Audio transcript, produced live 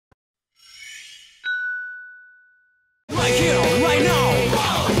right here, right now.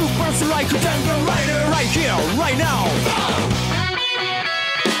 Who burns like a tango rider right here, right now.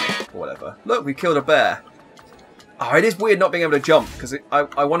 Whatever. Look, we killed a bear. Oh, it is weird not being able to jump, because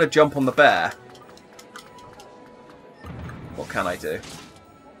I want to jump on the bear. What can I do?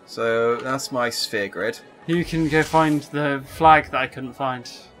 So, that's my sphere grid. You can go find the flag that I couldn't find.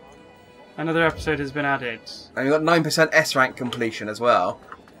 Another episode has been added. And we've got 9% S rank completion as well.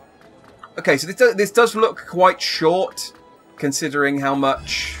 Okay, so this does look quite short, considering how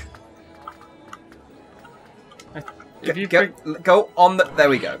much... Go on the... There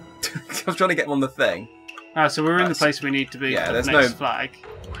we go. I was trying to get him on the thing. Ah, so we're in the place we need to be for the next flag.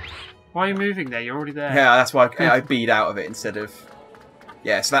 Why are you moving there? You're already there. Yeah, that's why I beat out of it instead of...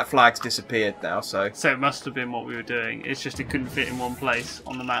 Yeah, so that flag's disappeared now, so... So it must have been what we were doing. It's just it couldn't fit in one place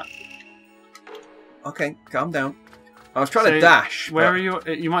on the map. Okay, calm down. I was trying to dash. Where are you?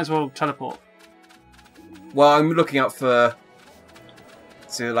 You might as well teleport. Well, I'm looking out for...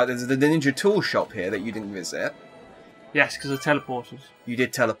 So, like, there's the ninja tool shop here that you didn't visit. Yes, because I teleported. You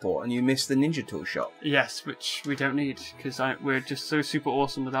did teleport, and you missed the ninja tool shop. Yes, which we don't need, because we're just so super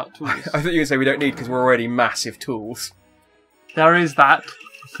awesome without tools. I thought you were going to say we don't need, because we're already massive tools. There is that.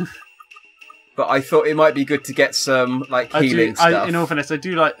 But I thought it might be good to get some, like, healing stuff. In all fairness, I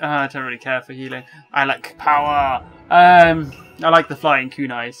do like... I don't really care for healing. I like power. I like the flying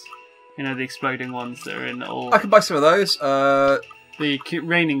kunais. You know, the exploding ones that are in all... I can buy some of those. The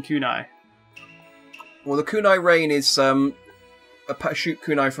raining kunai. Well, the kunai rain is shoot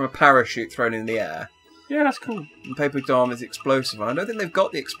kunai from a parachute thrown in the air. Yeah, that's cool. And paper dom is explosive one. I don't think they've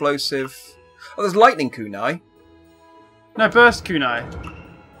got the explosive... Oh, there's lightning kunai. No, burst kunai.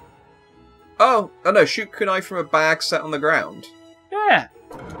 Oh no, shoot kunai from a bag set on the ground. Yeah.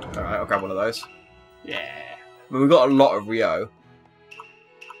 Alright, I'll grab one of those. Yeah. I mean, we've got a lot of Rio.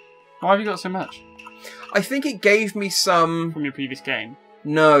 Why have you got so much? I think it gave me some... From your previous game?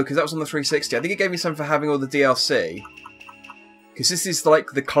 No, because that was on the 360. I think it gave me some for having all the DLC. Because this is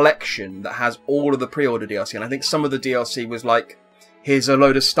like the collection that has all of the pre-order DLC, and I think some of the DLC was like, here's a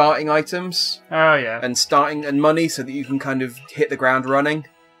load of starting items. Oh, yeah. And money so that you can kind of hit the ground running.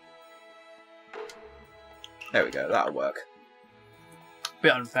 There we go, that'll work.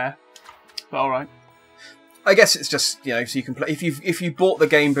 Bit unfair, but alright. I guess it's just, you know, so you can play... If you bought the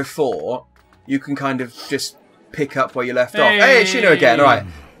game before, you can kind of just pick up where you left off. Hey, Shino again, alright.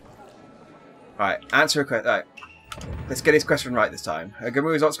 Alright, answer a question. Alright. Let's get his question right this time.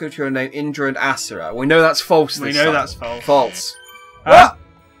 Gamu's not going to your name Indra and Asura. We know that's false this time. We know that's false. False. What?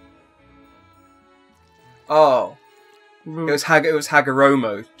 Oh. It was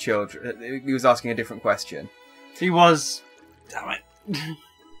Hagoromo children. He was asking a different question. He was. Damn it.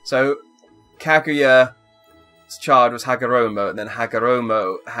 So, Kaguya's child was Hagoromo, and then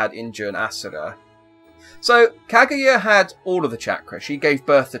Hagoromo had Indra and Asura. So, Kaguya had all of the chakra. She gave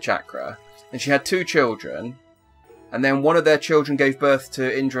birth to chakra. And she had 2 children. And then one of their children gave birth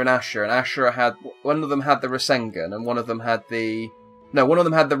to Indra and Ashura had... One of them had the Rasengan, and one of them had the... No, one of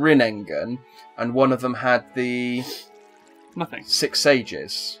them had the Rinnegan, and one of them had the... Nothing. 6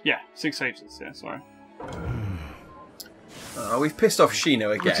 Sages. Yeah, 6 Sages, yeah, sorry. We've pissed off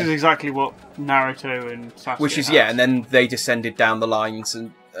Shino again. Which is exactly what Naruto and Sasuke Which is, had. yeah, and then they descended down the lines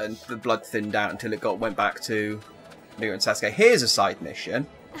and the blood thinned out until it went back to Naruto and Sasuke. Here's a side mission.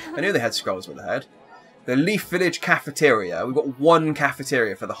 I knew they had scrolls with a head. The Leaf Village Cafeteria. We've got 1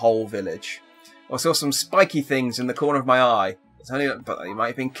 cafeteria for the whole village. I saw some spiky things in the corner of my eye. But it might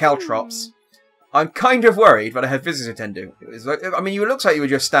have been caltrops. I'm kind of worried, but I had visitors attending. It was like, I mean, it looks like you were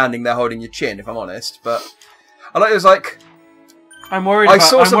just standing there holding your chin, if I'm honest. But it was like... I'm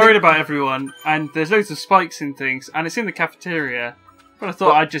worried about everyone, and there's loads of spikes and things, and it's in the cafeteria. But I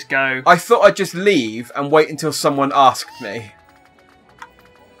thought I'd just go. I thought I'd just leave and wait until someone asked me.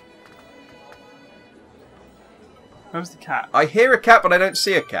 Where's the cat? I hear a cat, but I don't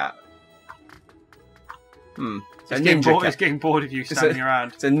see a cat. It's getting bored of you standing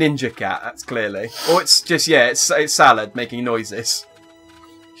around. It's a ninja cat, that's clearly. Or it's just, yeah, it's Salad making noises.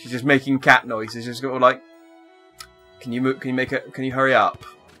 She's just making cat noises. Just got like, can you move? Can you hurry up?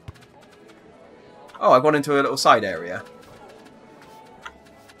 Oh, I've gone into a little side area.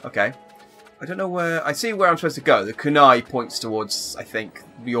 Okay. I don't know where... I see where I'm supposed to go. The kunai points towards, I think,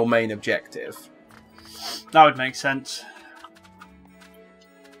 your main objective. That would make sense.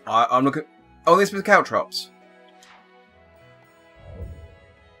 I'm looking... Oh, this was the caltrops.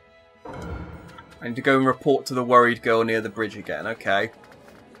 I need to go and report to the worried girl near the bridge again. Okay.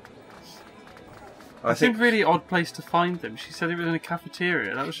 I think really odd place to find them. She said it was in a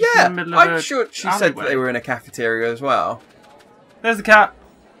cafeteria. That was just in the middle of I'm sure she said that they were in a cafeteria as well. There's the cat.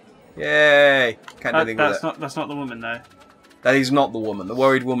 Yay! Can't do anything with it. That's not the woman though. That is not the woman. The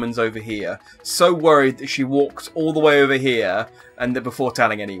worried woman's over here. So worried that she walked all the way over here and before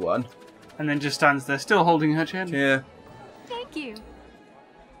telling anyone. And then just stands there, still holding her chin. Yeah. Thank you.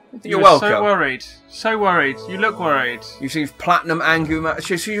 You're welcome. So worried. So worried. You look worried. You see, Platinum Angu.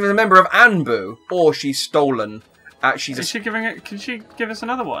 She's a member of Anbu, or she's stolen. Is she giving it? Can she give us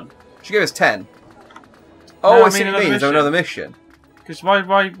another one? She gave us 10. No, Oh, I I see mean what you mean. So another mission. Because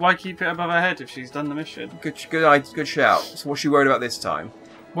why keep it above her head if she's done the mission? Good shout. So what's she worried about this time?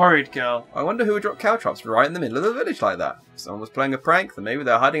 Worried girl. I wonder who would drop caltrops right in the middle of the village like that. Someone was playing a prank, then maybe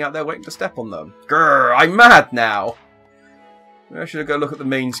they're hiding out there waiting to step on them. Grrr, I'm mad now. Maybe I should go look at the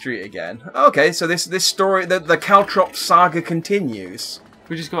main street again. Okay, so this story, the caltrop saga continues.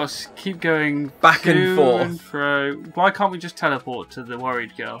 We just got to keep going back and forth. And fro. Why can't we just teleport to the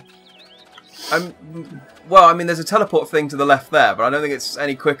worried girl? Well, I mean, there's a teleport thing to the left there, but I don't think it's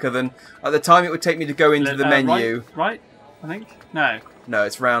any quicker than... At the time it would take me to go into the menu... Right, I think? No. No,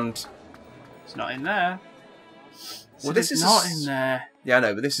 it's round... It's not in there. Well, this is not in there. Yeah, I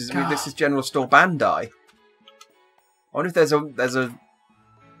know, but this is General Store Bandai. I wonder if there's a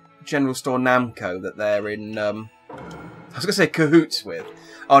General Store Namco that they're in... I was going to say cahoots with.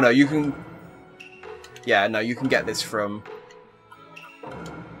 Oh, no, you can... Yeah, no, you can get this from...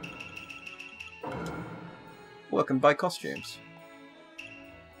 Well, I can buy costumes.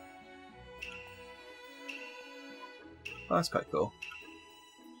 Oh, that's quite cool.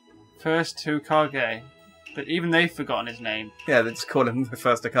 First Hokage. But even they've forgotten his name. Yeah, they just call him the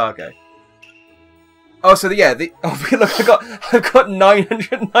first Hokage. Oh, so look, I've got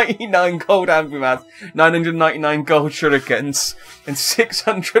 999 gold Ambumats, 999 gold shurikens, and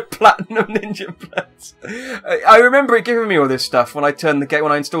 600 platinum ninja blades. I remember it giving me all this stuff when I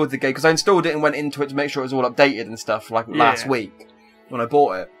installed the game, because I installed it and went into it to make sure it was all updated and stuff, like last week when I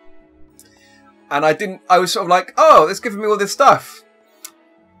bought it. And I was sort of like, oh, it's giving me all this stuff.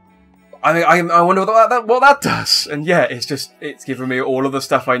 I wonder what that does. And yeah, it's giving me all of the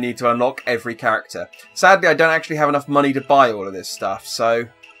stuff I need to unlock every character. Sadly, I don't actually have enough money to buy all of this stuff, so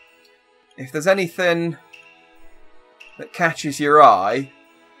if there's anything that catches your eye,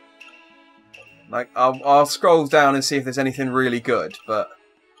 like I'll scroll down and see if there's anything really good, but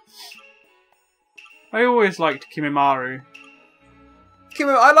I always liked Kimimaro. He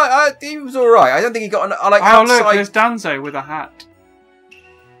was alright. I don't think he got outside... look, there's Danzo with a hat.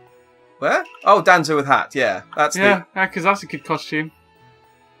 Where? Oh, Danzo with hat, yeah. Because that's a good costume.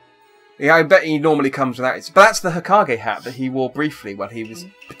 Yeah, I bet he normally comes with that. But that's the Hokage hat that he wore briefly while he was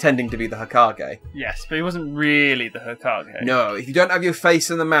pretending to be the Hokage. Yes, but he wasn't really the Hokage. No, if you don't have your face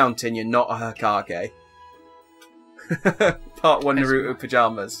in the mountain, you're not a Hokage. Part 1 Naruto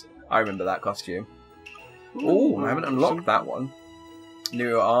pyjamas. I remember that costume. Ooh, I haven't unlocked that one.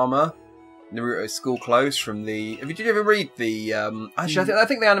 Naruto armor. Naruto school clothes from the... Did you ever read the... Actually, I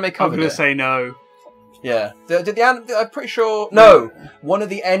think the anime covered it. I'm going to say no. Yeah. I'm pretty sure... No! One of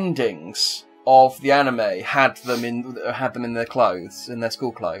the endings of the anime had them in their clothes, in their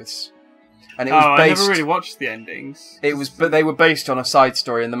school clothes. And it was based... I never really watched the endings. But they were based on a side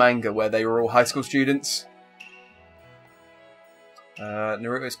story in the manga where they were all high school students.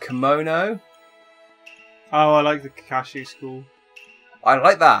 Naruto's kimono. Oh, I like the Kakashi school. I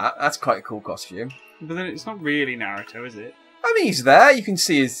like that. That's quite a cool costume. But then it's not really Naruto, is it? I mean, he's there. You can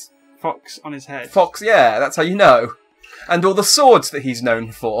see his... Fox on his head. Fox, yeah. That's how you know. And all the swords that he's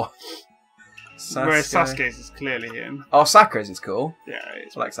known for. Whereas Sasuke's is clearly him. Oh, Sakura's is cool. Yeah,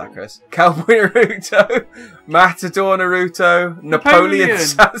 it's I like Sakura's. Cowboy Naruto, Matador Naruto, Napoleon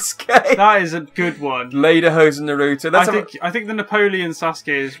Sasuke. That is a good one. Lederhosen Naruto. I think the Napoleon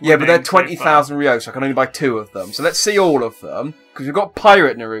Sasuke is... Yeah, but they're 20,000 Ryo, so I can only buy 2 of them. So let's see all of them. Because we've got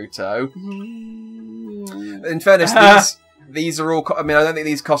Pirate Naruto. In fairness, these are all... I mean, I don't think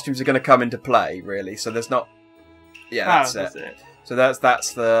these costumes are going to come into play, really. So there's not... Yeah, that's it. So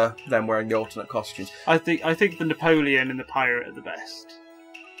that's them wearing the alternate costumes. I think the Napoleon and the Pirate are the best.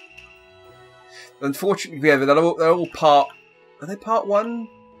 Unfortunately, yeah, they're all part... Are they part 1?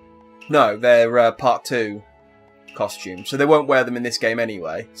 No, they're part 2 costumes. So they won't wear them in this game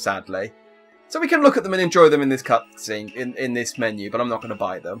anyway, sadly. So we can look at them and enjoy them in this cutscene, in this menu, but I'm not going to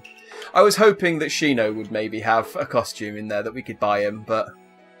buy them. I was hoping that Shino would maybe have a costume in there that we could buy him, but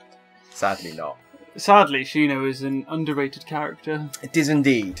sadly not. Sadly, Shino is an underrated character. It is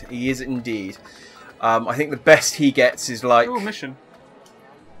indeed. He is indeed. I think the best he gets is like... Oh, mission.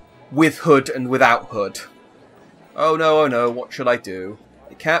 With hood and without hood. Oh no, what should I do?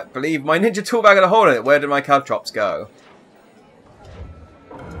 I can't believe my ninja tool bag had a hole in it. Where did my caltrops go?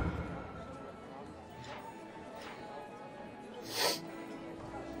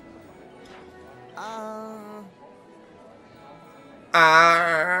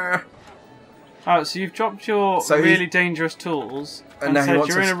 Oh, so you've dropped your really dangerous tools and said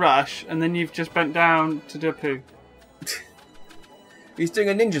you're in a rush, and then you've just bent down to do a poo. He's doing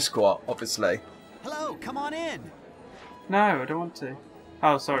a ninja squat, obviously. Hello, come on in. No, I don't want to.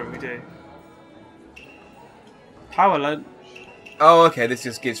 Oh, sorry, we do. Power lunch. Oh, okay, this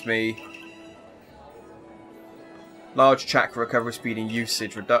just gives me large chakra recovery speed and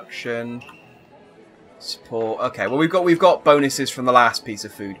usage reduction. Support. Okay, well we've got bonuses from the last piece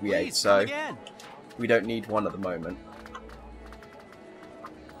of food we ate, so we don't need one at the moment.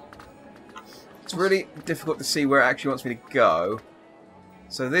 It's really difficult to see where it actually wants me to go.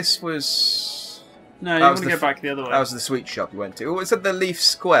 So this was... No, you want to go back the other way. That was the sweet shop you went to. Oh, it said the Leaf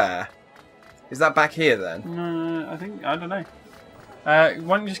Square. Is that back here then? No, I don't know. Why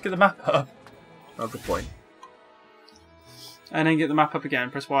don't you just get the map up? Oh, good point. And then get the map up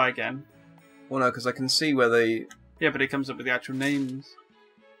again, press Y again. Well, no, because I can see where the... Yeah, but it comes up with the actual names.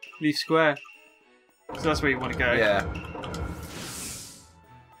 Leaf Square. So that's where you want to go. Yeah.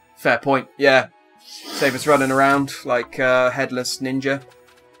 Fair point, yeah. Save us running around like headless ninja.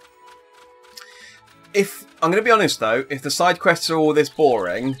 I'm going to be honest, though, if the side quests are all this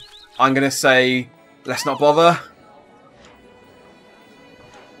boring, I'm going to say, let's not bother.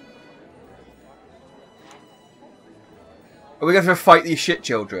 Are we going to fight these shit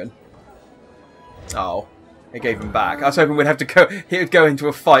children? Oh, it gave him back. I was hoping we'd have to go. He would go into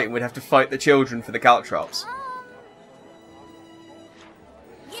a fight and we'd have to fight the children for the caltrops.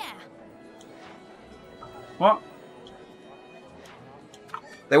 Yeah. What?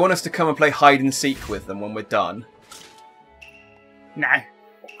 They want us to come and play hide and seek with them when we're done. No,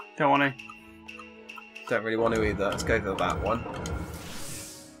 don't want to. Don't really want to either. Let's go for that one.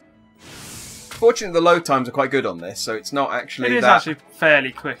 Fortunately, the load times are quite good on this, so it's not actually It is actually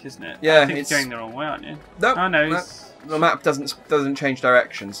fairly quick, isn't it? Yeah, I think it's going the wrong way, aren't you? Nope, Oh no, the map doesn't change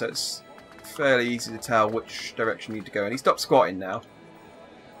direction, so it's fairly easy to tell which direction you need to go. And he stopped squatting now.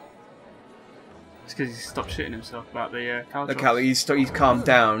 It's because he stopped shitting himself about the caltrops. Look how he's calmed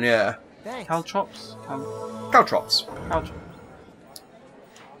down. Yeah. Caltrops? Caltrops. Caltrops.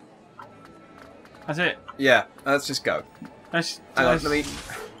 That's it. Yeah. Let's just go. Let's Hang on, let me.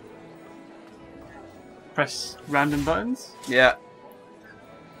 press random buttons. Yeah.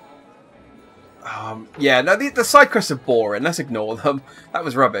 Yeah, no, the side quests are boring. Let's ignore them. That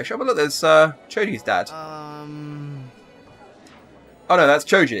was rubbish. Oh, but look, there's Choji's dad. Oh no, that's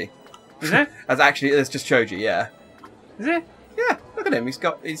Choji. Is it? It's just Choji, yeah. Is it? Yeah, look at him. That's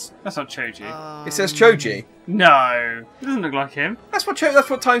not Choji. It says Choji. No, it doesn't look like him. That's what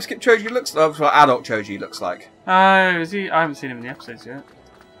time skip Choji looks like. That's what adult Choji looks like. Oh, is he? I haven't seen him in the episodes yet.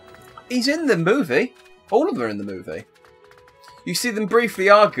 He's in the movie. All of them are in the movie. You see them briefly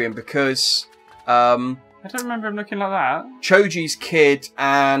arguing because I don't remember him looking like that. Choji's kid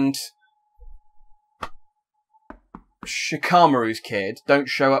and Shikamaru's kid don't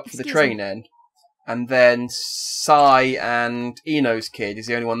show up for the training. And then Sai and Ino's kid is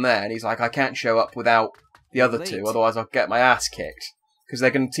the only one there. And he's like, I can't show up without the other two, otherwise I'll get my ass kicked. Because they're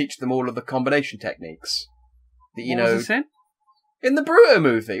going to teach them all of the combination techniques. What was this in? In the Boruto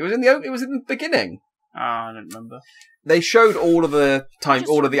movie. It was in the beginning. Oh, I don't remember. They showed all of the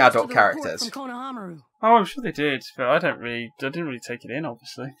adult characters. Oh, I'm sure they did, but I didn't really take it in,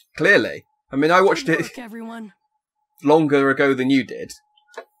 obviously. Clearly. I mean, I watched it longer ago than you did.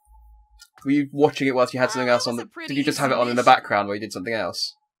 Were you watching it whilst you had something else on? Did you just have it on in the background while you did something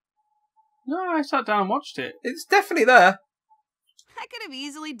else? No, I sat down and watched it. It's definitely there. I could have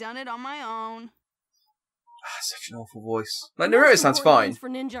easily done it on my own. Such an awful voice. Like, Naruto sounds fine. For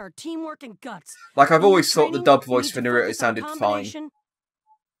ninja are teamwork and guts. Like, I've always thought the dub voice for Naruto sounded fine.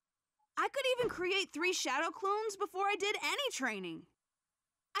 I could even create 3 shadow clones before I did any training.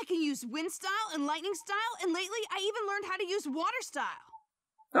 I can use wind style and lightning style, and lately I even learned how to use water style.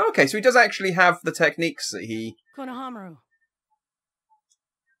 Oh, okay, so he does actually have the techniques that he... Konohamaru.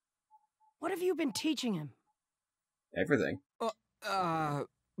 What have you been teaching him? Everything. Oh,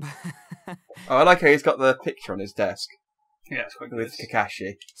 I like how he's got the picture on his desk. Yeah, it's quite good. With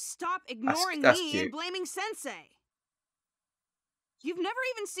Kakashi. Stop ignoring that's me cute. and blaming Sensei. You've never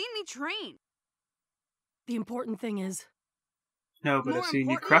even seen me train. The important thing is... No, but I've seen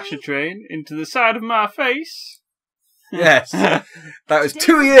you crash a train into the side of my face. Yes. That was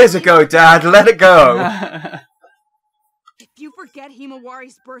 2 years ago, Dad. Let it go. If you forget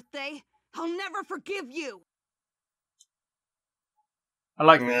Himawari's birthday, I'll never forgive you. I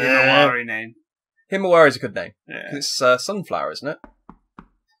like the Himawari name. Himawari is a good name. Yeah. It's sunflower, isn't it?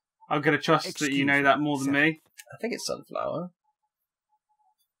 I'm going to trust that you know that more than me. I think it's sunflower.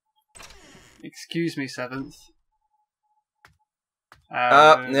 Excuse me, 7th.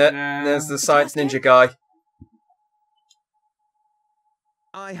 Yeah, there's the science ninja guy.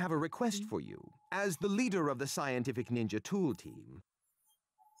 I have a request for you. As the leader of the Scientific Ninja Tool Team,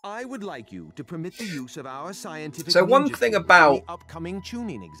 I would like you to permit the use of our scientific So one ninja thing tools about in the upcoming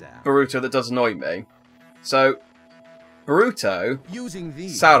tuning exam. Boruto that does annoy me. So, Boruto, Using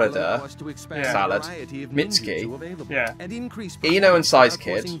these Salad, will allow us to expand the Salad, variety of Mitsuki, ninjutsu available yeah. and increase Ino and Sai's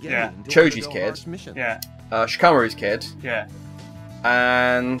performance kid, while yeah. forcing Choji's gain to kid, fulfill our mission. Yeah. Shikamaru's kid, Yeah.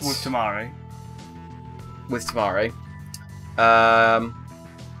 and With Tamari. with Tamari.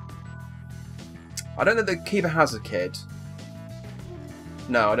 I don't know that Kiba has a kid.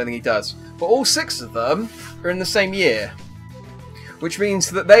 No, I don't think he does. But all 6 of them are in the same year. Which means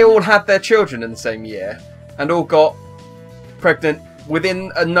that they all had their children in the same year. And all got pregnant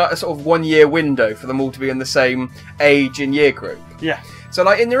within a sort of 1 year window for them all to be in the same age and year group. Yeah. So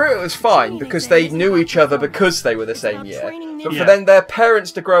like in Naruto it was fine because they knew each other because they were the same year. But Yeah. for then their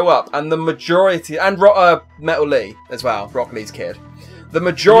parents to grow up and the majority, and Metal Lee as well, Rock Lee's kid. The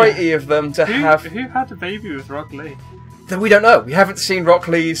majority of them to have... Who had a baby with Rock Lee? We don't know. We haven't seen Rock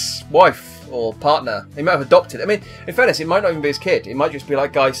Lee's wife or partner. He might have adopted. I mean, in fairness, it might not even be his kid. It might just be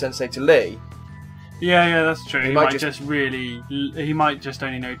like Guy Sensei to Lee. Yeah, that's true. He might might just really... He might just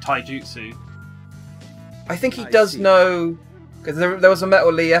only know taijutsu. I think he I does see. know... Because there was a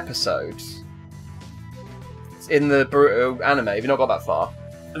Metal Lee episode in the Boruto anime. Have you not got that far?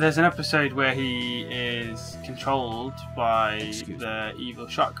 There's an episode where he is controlled by the evil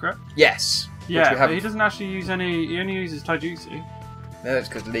chakra. Yes. Yeah, we but haven't- he doesn't actually use any... He only uses taijutsu. No, it's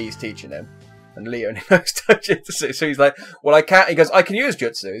because Lee's teaching him. And Lee only knows jutsu. So he's like, well, I can't... He goes, I can use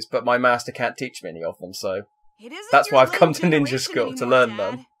jutsus, but my master can't teach me any of them, so... It isn't That's your why I've late come to ninja generation school to anymore, learn Dad.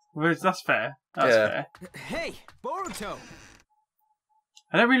 them. Well, that's fair. That's Yeah. fair. Hey, Boruto!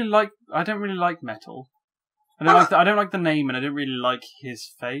 I don't really like Metal. I don't like the name, and I don't really like his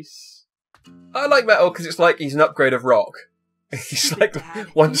face. I like Metal because it's like he's an upgrade of Rock. He's Stupid like Dad.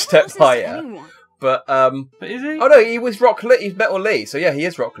 one He never step listens to higher. anyone. But, But is he? oh no, he was Rock Lee. He's Metal Lee. So yeah, he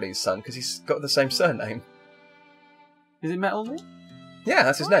is Rock Lee's son because he's got the same surname. Is it Metal Lee? Yeah,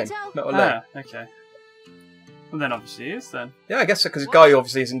 that's his name. Boruto. Metal Lee. Ah, okay. Well, then obviously he is then. Yeah, I guess so because Guy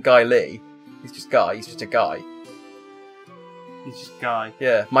obviously isn't Guy Lee. He's just Guy. He's just a guy. He's just Guy.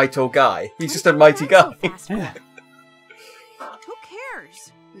 Yeah, Mighty Guy. He's just a mighty guy. Yeah. Who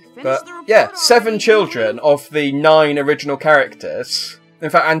cares? We finished But the report yeah, already. 7 children of the 9 original characters. In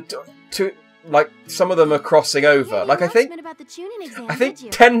fact, and two, like some of them are crossing over. Like I think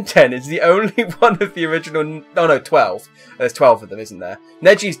 1010 is the only one of the original. Oh no, 12. There's 12 of them, isn't there?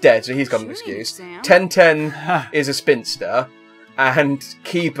 Neji's dead, so he's got an Tuning excuse. exam? 1010 is a spinster, and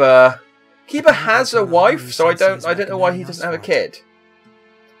Kiba has a wife, so I don't know why he doesn't have a kid.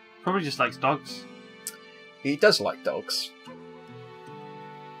 Probably just likes dogs. He does like dogs.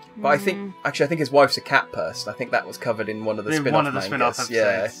 But I think his wife's a cat person. I think that was covered in one of the In spin-off one of the spin-off mangas.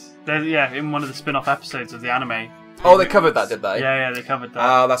 episodes. Yeah, in one of the spin-off episodes of the anime. Oh, they covered that, did they? Yeah, they covered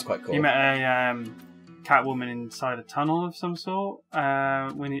that. Oh, that's quite cool. You met a Catwoman inside a tunnel of some sort.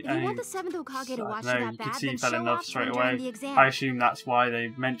 When he, If you want the seventh Hokage to watch you no, that you bad, could see then he fell in show love off straight during away. the exam. I assume that's why they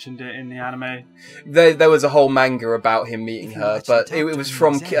mentioned it in the anime. There was a whole manga about him meeting If you her, let but your it dog was turn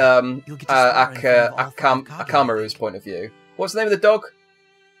from the exam, you'll get to spar in front of all five Hokage. Akamaru's point of view. What's the name of the dog?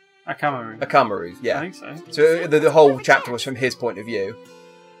 Akamaru. Akamaru, I yeah. think so. So the whole chapter was from his point of view.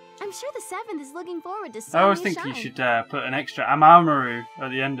 I'm sure the seventh is looking forward to I seeing always you think shine. you should put an extra Amamaru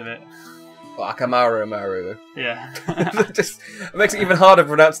at the end of it. Or Akamaru. Yeah. Just it makes it even harder to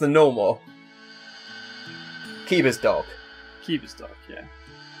pronounce than normal. Kiba's dog. Kiba's dog, yeah.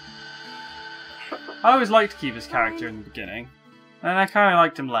 I always liked Kiba's character in the beginning, and I kind of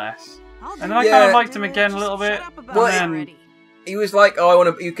liked him less. I'll And then do I it. kind of Yeah. liked him again a little Just bit. shut up about Well, it and already. He was like, oh, I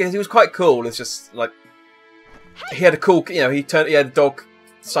want to, because he was quite cool. It's just like he had a cool, he had a dog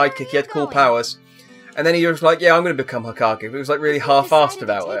sidekick. He had cool powers, and then he was like, yeah, I'm going to become Hokage. But he was like really If you half-assed decided to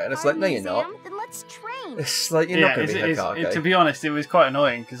about take it, and it's part like, in no, the you're not. exam, Then let's train. It's like you're not going to be Hokage. to be honest, it was quite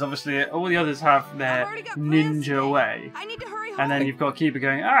annoying because obviously all the others have their I've already got plans today. ninja way, I need to hurry home. and then you've got Kiba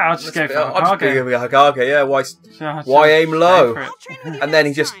going, I'll just go for I'll just be Hokage. a Hokage. Yeah, why? So I'll why just aim go low? for it. I'll train with you And then he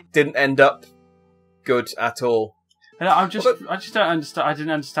next just time. didn't end up good at all. And I just don't understand. I didn't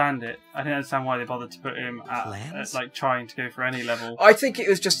understand it. I didn't understand why they bothered to put him at Plans? like trying to go for any level. I think it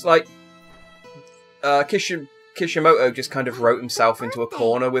was just like Kishimoto just kind of wrote himself into a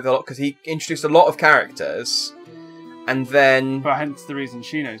corner with a lot because he introduced a lot of characters, and then But hence the reason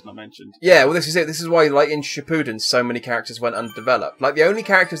Shino's not mentioned. yeah, well, this is it. This is why, like in Shippuden, so many characters went undeveloped. Like the only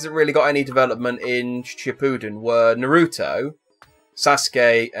characters that really got any development in Shippuden were Naruto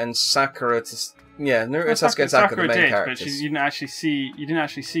Sasuke and Sakura. Naruto, Sasuke, and Sakura, the main characters. But you didn't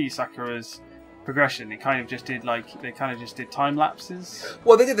actually see Sakura's progression. They kind of just did time lapses.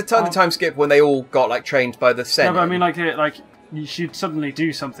 Well, they did the time skip when they all got like trained by the Sennin. No, but I mean like you should suddenly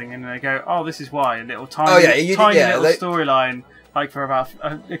do something and they go, oh, this is why. A little tiny, little storyline, like for about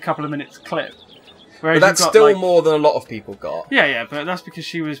a couple of minutes clip. But that's still more than a lot of people got. Yeah, but that's because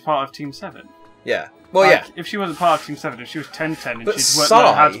she was part of Team 7. Yeah. Well, yeah. If she wasn't part of Team 7, if she was 10-10 and but she'd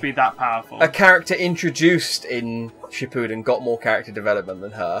learned how to be that powerful. A character introduced in Shippuden got more character development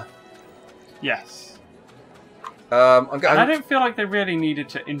than her. Yes. I don't feel like they really needed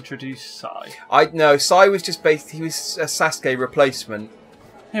to introduce Sai. No, Sai was just he was a Sasuke replacement.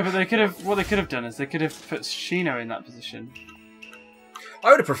 Yeah, but what they could have done is they could have put Shino in that position. I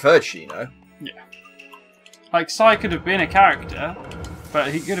would have preferred Shino. Yeah. Like, Sai could have been a character,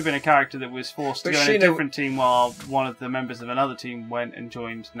 but he could have been a character that was forced to go in a different team while one of the members of another team went and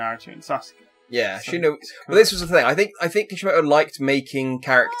joined Naruto and Sasuke. Yeah, so, Shino. Well, this was the thing. I think Kishimoto liked making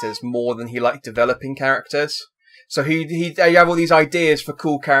characters more than he liked developing characters. So he have all these ideas for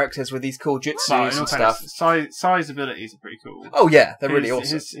cool characters with these cool jutsus and stuff. Sai's abilities are pretty cool. Oh yeah, they're really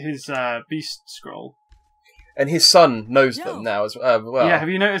awesome. His beast scroll. And his son knows them now as well. Yeah, have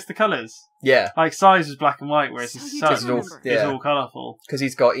you noticed the colours? Yeah. Like, Sai's was black and white, whereas his son is all colourful. Because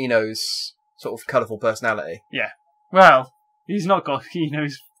he's got Ino's sort of colourful personality. Yeah. Well, he's not got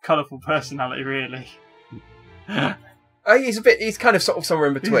Ino's colourful personality, really. He's kind of sort of somewhere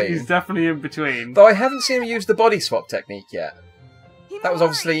in between. He's definitely in between. Though I haven't seen him use the body swap technique yet. That was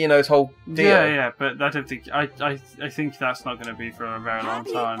obviously Ino's whole deal. Yeah, but I don't think I think that's not going to be for a very long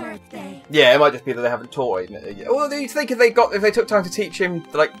time. Birthday. Yeah, it might just be that they haven't taught him it yet. Well, do you think if they took time to teach him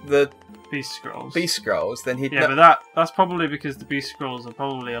like the Beast Scrolls, then he'd... Yeah, but that's probably because the Beast Scrolls are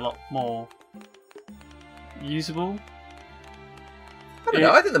probably a lot more usable. I don't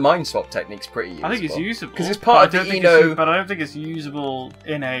know, I think the mind swap technique's pretty usable. I think it's usable. Because it's part of the Ino... But I don't think it's usable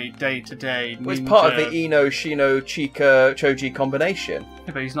in a day-to-day ninja... Well, it's part of the Ino, Shino, Chika, Choji combination.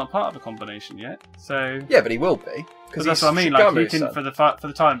 Yeah, but he's not part of the combination yet, so... Yeah, but he will be. Because that's what I mean, like, he can, for the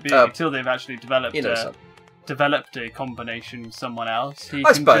time being, until they've actually developed a combination with someone else, he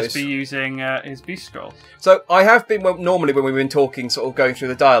can just be using his Beast Scroll. So I have been, normally when we've been talking, sort of going through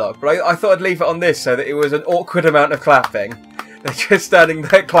the dialogue, but I thought I'd leave it on this so that it was an awkward amount of clapping. They're just standing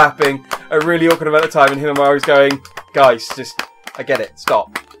there clapping a really awkward amount of time, and Hinamaru's going, guys, just, I get it,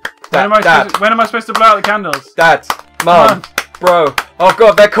 stop. When am I supposed to blow out the candles? Dad, Mum, bro, oh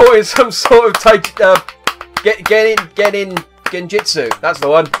god, they're caught in some sort of tight, get in genjutsu, that's the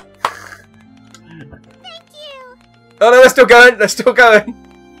one. Thank you. Oh no, they're still going.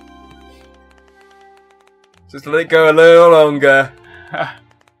 Just let it go a little longer.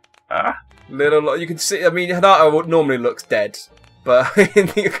 You can see, I mean, Hinata normally looks dead, but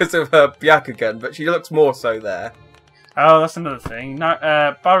because of her Byakugan, but she looks more so there. Oh, that's another thing.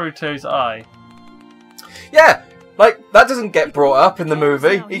 Boruto's eye. Yeah, like, that doesn't get brought up in the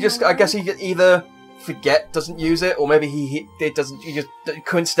movie. I guess he either doesn't use it, or maybe he just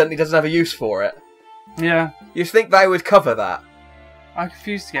coincidentally doesn't have a use for it. Yeah. You'd think they would cover that. I'm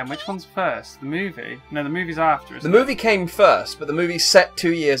confused again. Which one's first? The movie? No, the movie's after. The movie came first, but the movie's set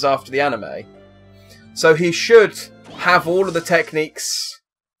 2 years after the anime. So he should have all of the techniques.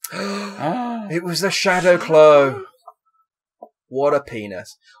 It was the Shadow Claw. What a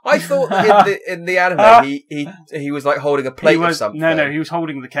penis. I thought that in the anime he was like holding a plate or something. No, he was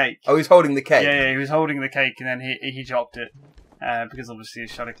holding the cake. Oh, he was holding the cake? Yeah, he was holding the cake and then he dropped it. Because obviously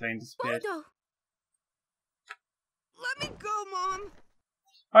his Shadow Clan disappeared. Let me go, Mom.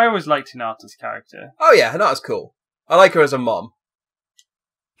 I always liked Hinata's character. Oh yeah, Hinata's cool. I like her as a mom.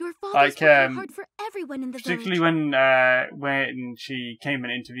 Your father's working hard for everyone in the particularly when she came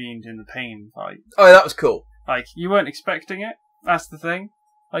and intervened in the pain fight. Oh, yeah, that was cool. Like, you weren't expecting it. That's the thing.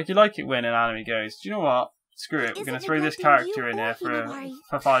 Like, you like it when an anime goes, do you know what? Screw it. We're going to throw this character in here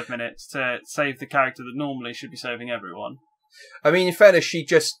for 5 minutes to save the character that normally should be saving everyone. I mean, in fairness,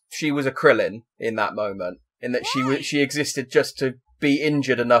 she was a Krillin in that moment, in that she existed just to be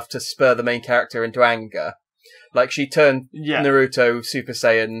injured enough to spur the main character into anger. Like, she turned Naruto Super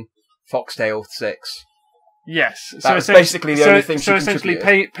Saiyan Foxtail 6. Yes. That was basically the only thing she contributed. So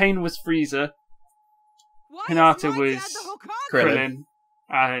essentially, Pain was Frieza, Hinata was Krillin,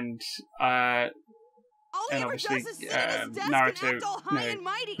 and obviously Naruto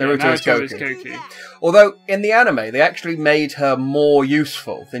was Goku. Although in the anime they actually made her more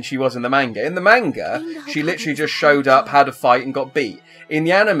useful than she was in the manga. In the manga, she literally just showed up, had a fight, and got beat. In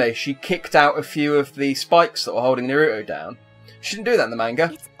the anime, she kicked out a few of the spikes that were holding Naruto down. She didn't do that in the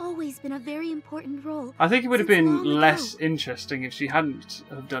manga. always been a very important role. I think it would have since been long ago. less interesting if she hadn't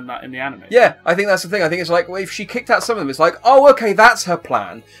have done that in the anime. Yeah, I think that's the thing. I think it's like, well, if she kicked out some of them, it's like, oh, okay, that's her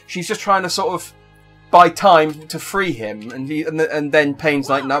plan. She's just trying to sort of buy time to free him, and then Pain's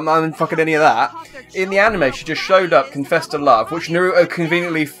like, no, I'm not even fucking any of that. In the anime, she just showed up, confessed to love, which Naruto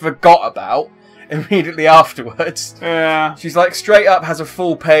conveniently forgot about immediately afterwards. Yeah. She's like, straight up has a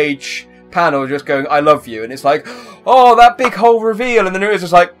full page panel just going, I love you, and it's like, oh, that big whole reveal, and then Naruto's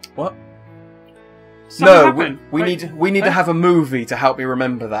just like, what? Something We happened. need to have a movie to help me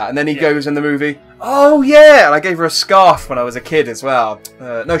remember that. And then he goes in the movie, oh yeah! And I gave her a scarf when I was a kid as well.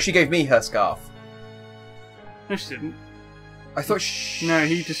 No, she gave me her scarf. No, she didn't. I thought she... No,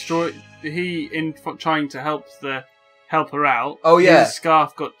 he destroyed... trying to help her out. Oh, yeah. His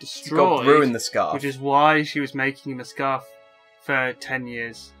scarf got destroyed. ruined the scarf. Which is why she was making him a scarf for 10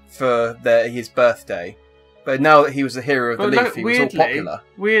 years. For his birthday. But now that he was the hero of the leaf, he was all popular.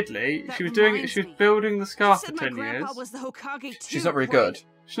 Weirdly, That she was reminds building the scarf Said for my 10 grandpa years. was the Hokage too, She's not very right? good.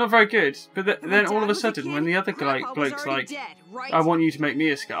 She's not very good, but When my then all dad of a was sudden, kid, when the other Grandpa was bloke's already like, dead, right? I want you to make me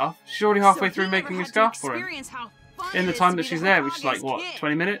a scarf, she's already halfway through making a scarf for him. In the time that she's there, which is like, what,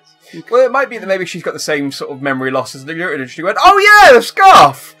 20 minutes? Well, it might be that maybe she's got the same sort of memory loss as Naruto, and she went, oh yeah, the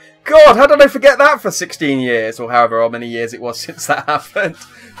scarf! God, how did I forget that for 16 years, or however many years it was since that happened?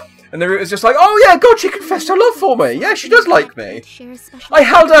 And Naruto's just like, oh yeah, God, she confessed her love for me. Yeah, she does like me. I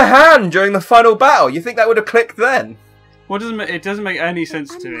held her hand during the final battle. You think that would have clicked then? What it doesn't make any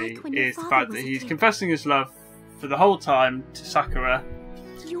sense to me is the fact that he's confessing his love for the whole time to Sakura,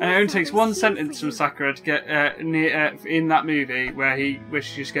 and it only takes one sentence from Sakura to get in that movie where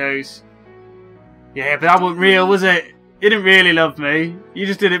she just goes, "Yeah, but that wasn't real, was it? You didn't really love me. You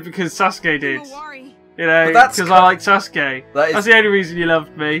just did it because Sasuke did. You know, because I like Sasuke. That's the only reason you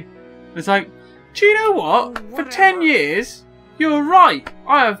loved me." It's like, do you know what? For 10 years, you're right.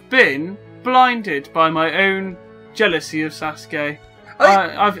 I have been blinded by my own jealousy of Sasuke.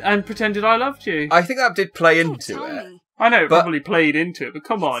 And pretended I loved you. I think that did play into it. I know it probably played into it, but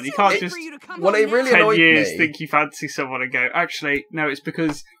come on, you can't just Well, it really 10 annoyed years me. think you fancy someone and go, actually, no, it's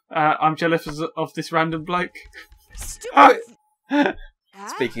because I'm jealous of this random bloke.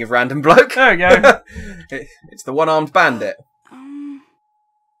 Speaking of random bloke, there we go. It's the one-armed bandit.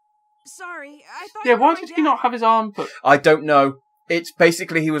 Sorry, I thought. Yeah, why did he not have his arm put? I don't know. It's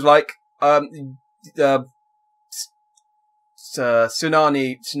basically he was like,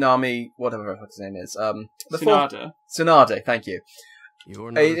 Tsunami, whatever his name is. Tsunade, thank you.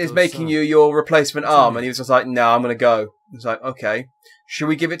 It's making you your replacement arm, and he was just like, no, I'm gonna go. He was like, okay. Should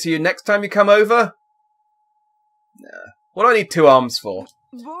we give it to you next time you come over? Nah. What do I need 2 arms for?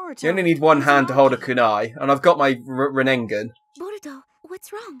 Boruto, You only need 1 hand to hold a kunai, and I've got my Renengan. Boruto,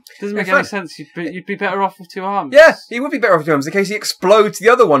 what's wrong? Doesn't make Yeah, any fine. sense. You'd be better off with 2 arms. Yeah, he would be better off with 2 arms in case he explodes the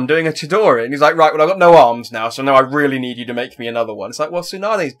other one doing a Chidori. And he's like, right, well, I've got no arms now, so now I really need you to make me another one. It's like, well,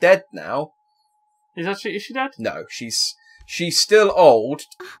 Tsunade's dead now. Is she dead? No, she's still old,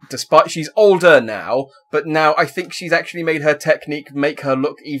 despite she's older now, but now I think she's actually made her technique make her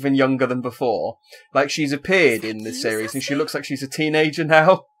look even younger than before. Like, she's appeared in this series, and she looks like she's a teenager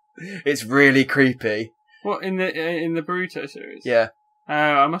now. It's really creepy. What, in the Boruto series? Yeah.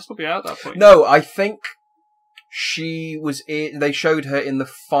 I must not be out at that point. No, I think she was they showed her in the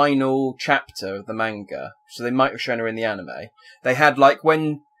final chapter of the manga, so they might have shown her in the anime. They had, like,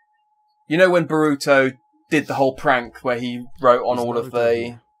 when Boruto did the whole prank where he wrote on all of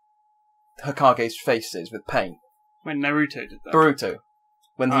the Hokage's faces with paint. When Naruto did that. Boruto.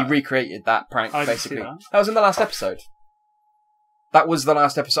 When he recreated that prank, I didn't basically. see that. That was in the last episode. That was the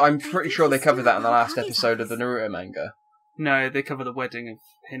last episode. I'm pretty sure they covered that in the last episode of the Naruto manga. No, they cover the wedding of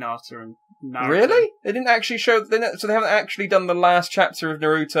Hinata and Naruto. Really? They didn't actually show... So they haven't actually done the last chapter of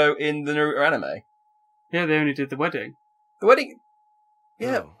Naruto in the Naruto anime? Yeah, they only did the wedding. The wedding...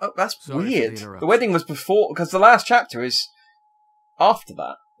 Yeah, that's weird. The wedding was before... Because the last chapter is after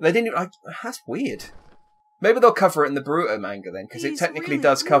that. They didn't... that's weird. Maybe they'll cover it in the Boruto manga then, because it technically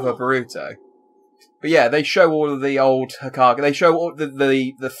does cover Boruto. But yeah, they show all of the old Hokage. They show all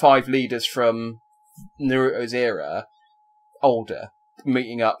the 5 leaders from Naruto's era, older,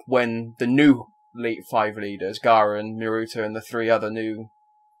 meeting up when the new 5 leaders, Gaara, Naruto, and the 3 other new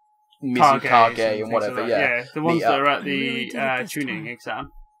Mizukage and whatever, yeah, the ones meet that up. are at really the did it this tuning time.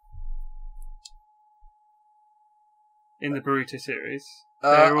 exam in the Boruto series.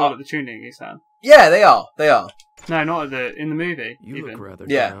 They're all at the tuning exam. Yeah, they are. They are. No, not in the movie. You even. look rather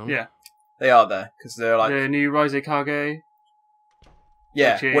Yeah. down. Yeah, They are there because they're like the new Rise Kage.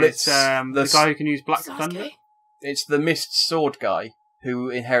 yeah. Which is, Well, it's the guy who can use Black Thunder. Sasuke? It's the Mist Sword guy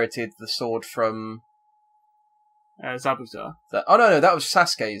who inherited the sword from Zabuza. Oh no, that was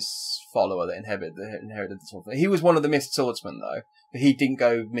Sasuke's follower that inherited the sword. He was one of the missed swordsmen though, but he didn't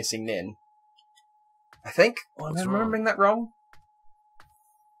go missing Nin. I think. Oh, am I remembering that wrong?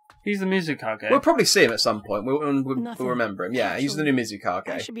 He's the Mizukage. We'll probably see him at some point. We'll remember him. Yeah, he's the new Mizukage.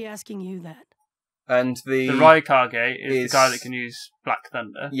 I should be asking you that. And the Raikage is the guy that can use Black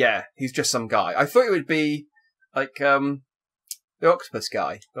Thunder. Yeah, he's just some guy. I thought it would be like the octopus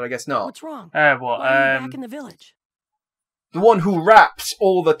guy, but I guess not. What's wrong? What? Why are you back in the village? The one who raps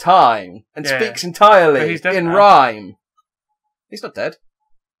all the time and speaks But entirely he's dead in now. rhyme. He's not dead.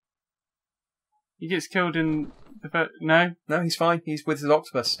 He gets killed in the no, No, he's fine. He's with his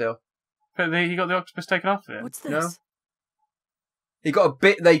octopus still. but he got the octopus taken off him. What's this? No. He got a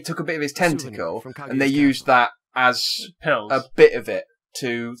bit. They took a bit of his tentacle and they used that as Pills. a bit of it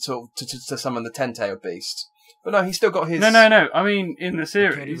to sort of to summon the ten-tailed beast. But no, he's still got his. No. I mean, in the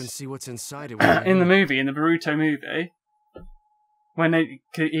series, Can't even see what's inside it. in the movie, in the Boruto movie, when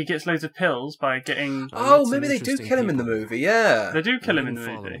he gets loads of pills by getting. Oh, maybe they do kill him in the movie. Yeah. They do kill him in the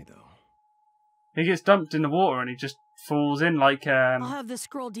movie. He gets dumped in the water and he just falls in like I'll have this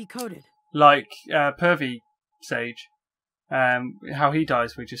scroll decoded. Pervy Sage. How he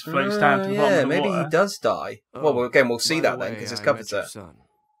dies, which just floats down to the bottom of the maybe water. he does die. Oh, well, again, we'll see by that the then way, because it I covers met your it. son.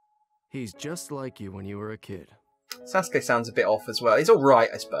 He's just like you when you were a kid. Sasuke sounds a bit off as well. He's all right,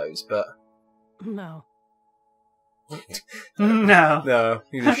 I suppose, but No. No. no,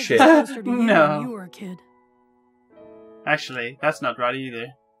 he's a shit. Closer to you No. when you were a kid. Actually, that's not right either.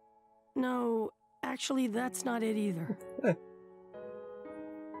 No, actually, that's not it either.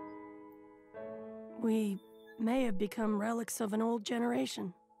 We may have become relics of an old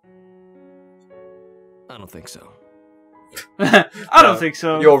generation. I don't think so. I don't think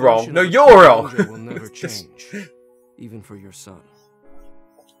so. You're wrong. No, you're wrong. Danger will never change, even for your son.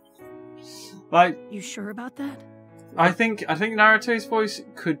 Like, You sure about that? I think Naruto's voice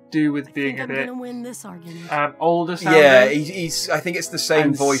could do with I being think a I'm bit gonna win this argument. older sounding. Yeah, he's. I think it's the same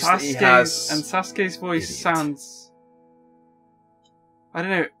And voice that he has. And Sasuke's voice Idiot. sounds. I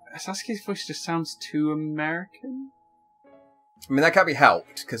don't know. Sasuke's voice just sounds too American. I mean, that can't be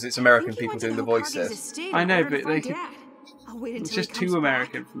helped because it's I American think he people went to doing the Hokage's voices. estate I in know, order to but they find could- Dad. I'll wait until It's he just comes too back,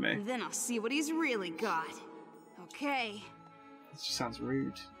 American for me. and then I'll see what he's really got. Okay. It just sounds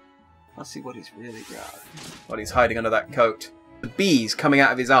rude. Let's see what he's really got. While he's hiding under that coat, the bees coming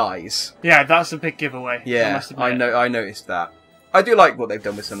out of his eyes. Yeah, that's a big giveaway. I Yeah, must admit. I know. I noticed that. I do like what they've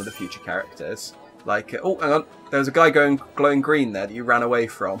done with some of the future characters. Like, oh, hang on, there was a guy glowing green there that you ran away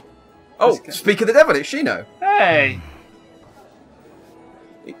from. Oh, This guy. speak of the devil, it's Shino. Hey!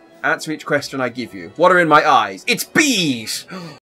 Answer each question I give you. What are in my eyes? It's bees!